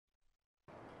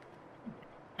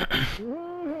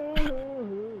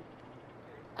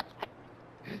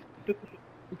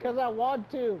Because I want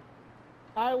to.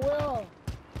 I will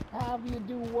have you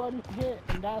do one hit,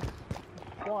 and that's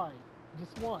why.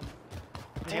 Just one.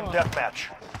 Team deathmatch.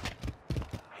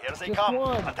 Here they Just come.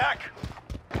 one. Attack!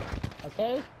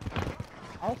 Okay?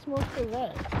 I'll smoke the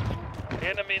rest.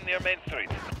 Enemy near Main Street.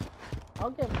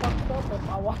 I'll get fucked up if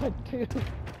I want to.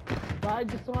 But I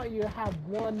just want you to have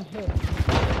one hit.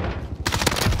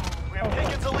 We have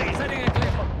taken the lead. Setting a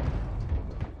clip.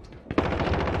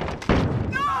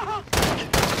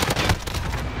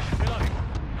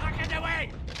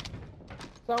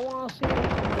 So I want to see if the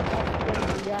best going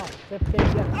to react if they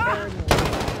get paranoid.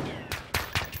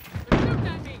 Shoot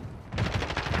at me.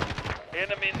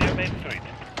 Enemy near Main Street.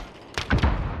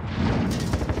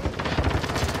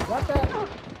 What the?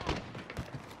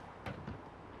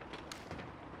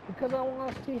 Because I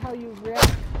want to see how you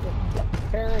react if you get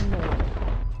paranoid.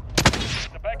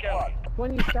 The back alley.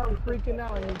 When you start freaking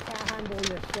out and you can't handle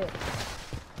your shit.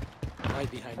 Right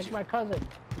behind Like you. my cousin.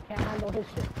 He can't handle his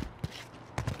shit.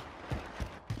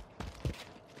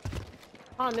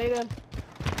 Come on, Nathan.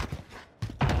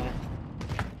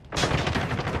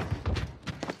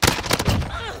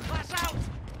 Flash out.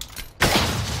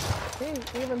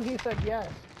 Even he said yes.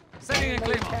 Setting a But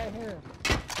you claymore. can't hear him.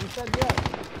 He said yes.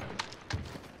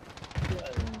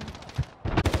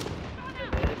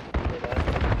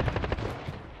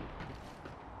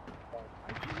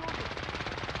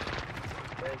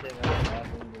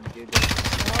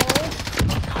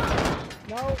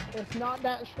 No, it's not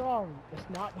that strong. It's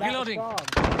not that Reloading. strong.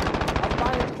 I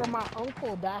buy it from my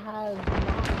uncle that has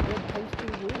not good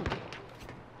tasting weed.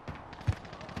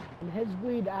 And his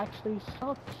weed actually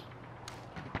sucks.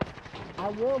 I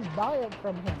will buy it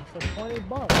from him for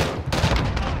 $20.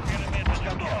 Enemy at the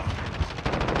junkyard.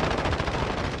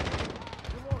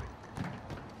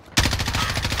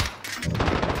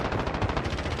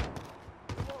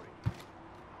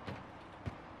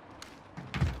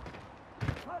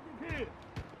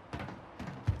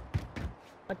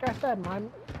 Like I said,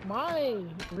 my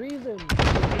reason is because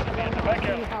I want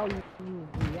to see how you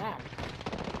react.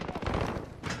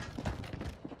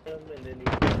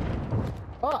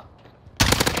 Fuck!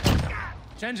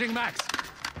 Changing max.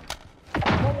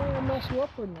 I don't want to mess you up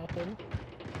or nothing.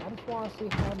 I just want to see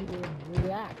how you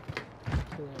react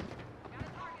to it.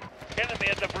 Enemy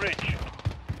at the bridge.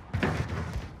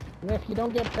 And if you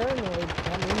don't get paranoid,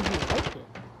 that means you like it.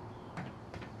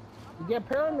 You get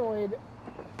paranoid,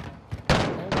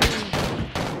 that means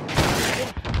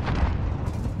yeah.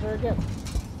 Very good.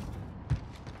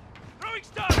 Throwing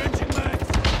star. Changing max.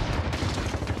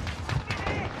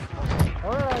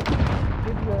 Alright,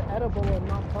 give you an edible and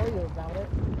not tell you about it.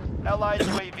 Allied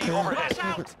UAV overhead.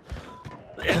 Flash out.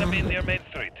 Enemy near Main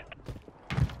Street.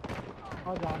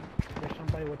 Hold on, there's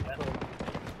somebody with the phone.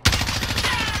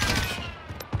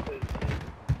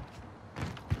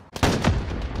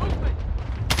 Movement.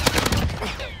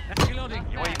 Reloading.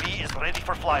 UAV is ready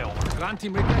for flyover. Ground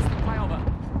team requesting flyover.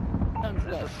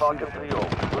 This is Falcon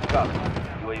 3-0. Good copy.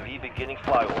 UAV beginning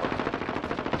flyover.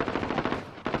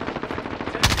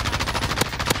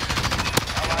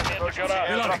 Allied emergency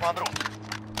airdrop en route.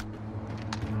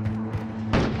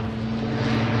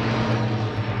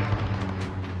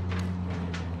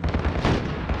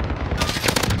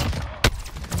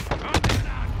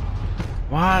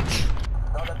 What?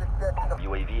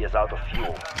 UAV is out of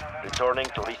fuel. Returning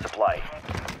to resupply.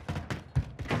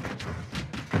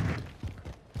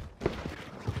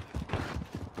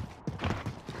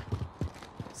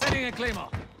 Setting a claymore.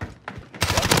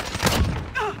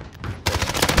 I'm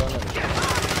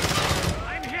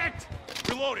hit.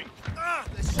 Reloading.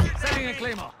 Setting a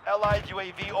claymore. Allied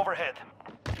UAV overhead.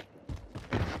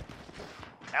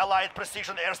 Allied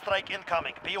precision airstrike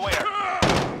incoming. Be aware.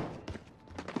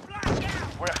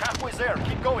 We're halfway there.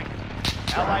 Keep going.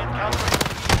 Allied counter.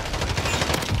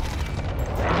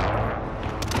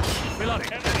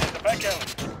 Reloading. Enemy at the back alley.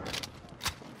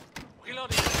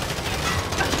 Reloading.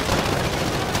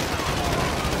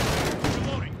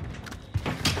 Reloading.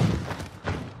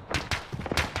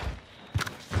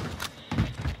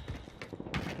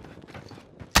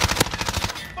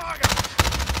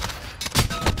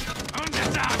 On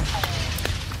attack.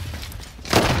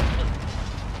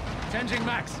 Changing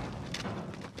max.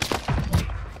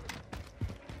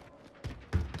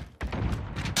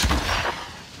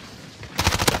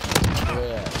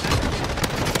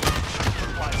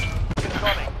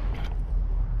 Incoming.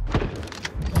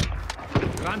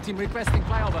 Ground team requesting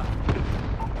flyover.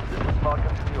 This is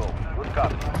Falcon 3-0. Good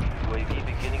copy. UAV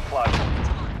beginning flyover.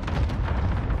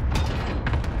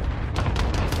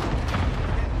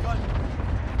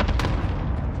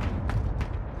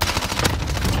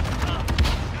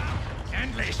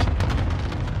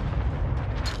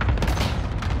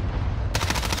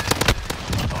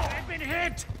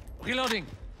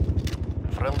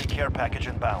 package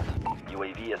inbound.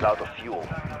 UAV is out of fuel.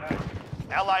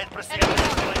 Allied precision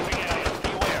escalating area.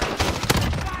 Beware.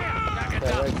 Back it Yeah,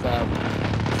 down. right side.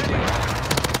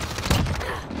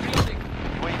 Reloading.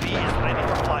 UAV is ready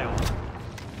for flyover.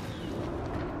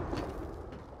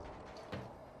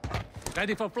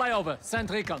 Ready for flyover.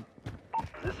 Send recon.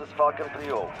 This is Falcon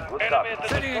 3-0. Good Enemy copy. at the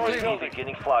Setting a destroyed clear. building.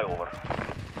 Beginning flyover.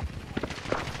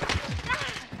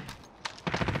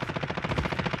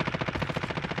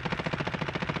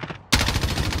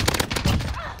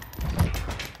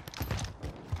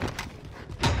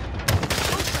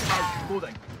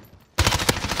 Moving.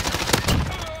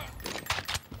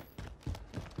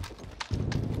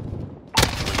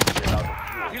 UAV is out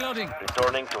of fuel. Reloading.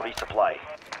 Returning to resupply.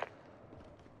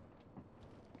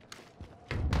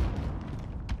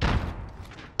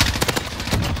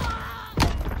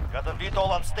 Got a VTOL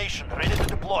on station, ready to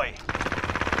deploy. Enemy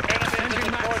at the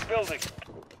Changing max. destroyed building.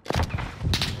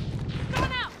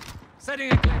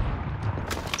 Setting a clear.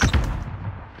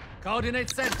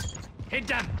 Coordinates sent. Hit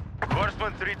them.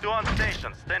 Horseman 3-2 on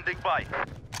station, standing by.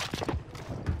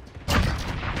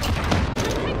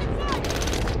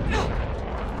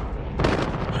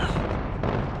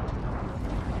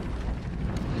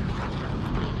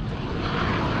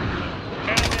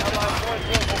 Enemy at the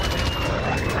destroyed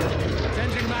building.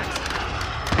 Changing max.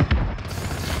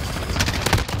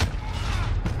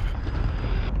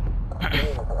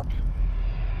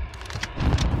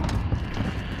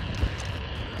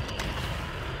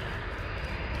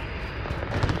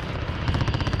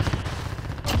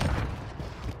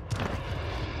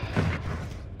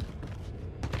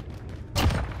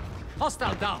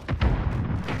 Hostile down.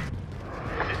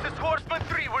 This is Horseman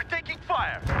 3, we're taking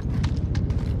fire. Turning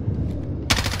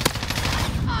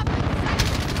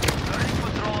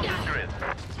control of the grid.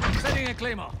 Setting a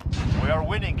claymore. We are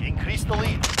winning, increase the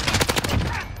lead.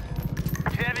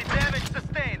 Heavy damage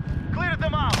sustained. Clear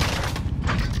them out.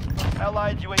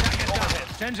 Allied UAV overhead.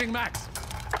 Changing max.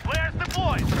 Flares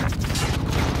deployed. This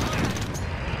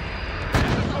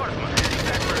is Horseman, heading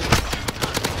backward.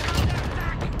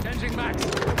 Changing max.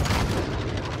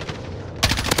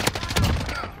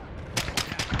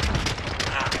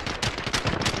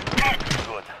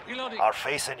 Good. Reloading. Our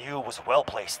face in you was well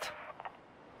placed.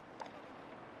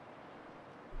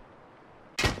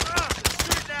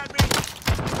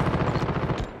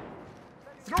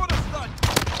 Throw the stun.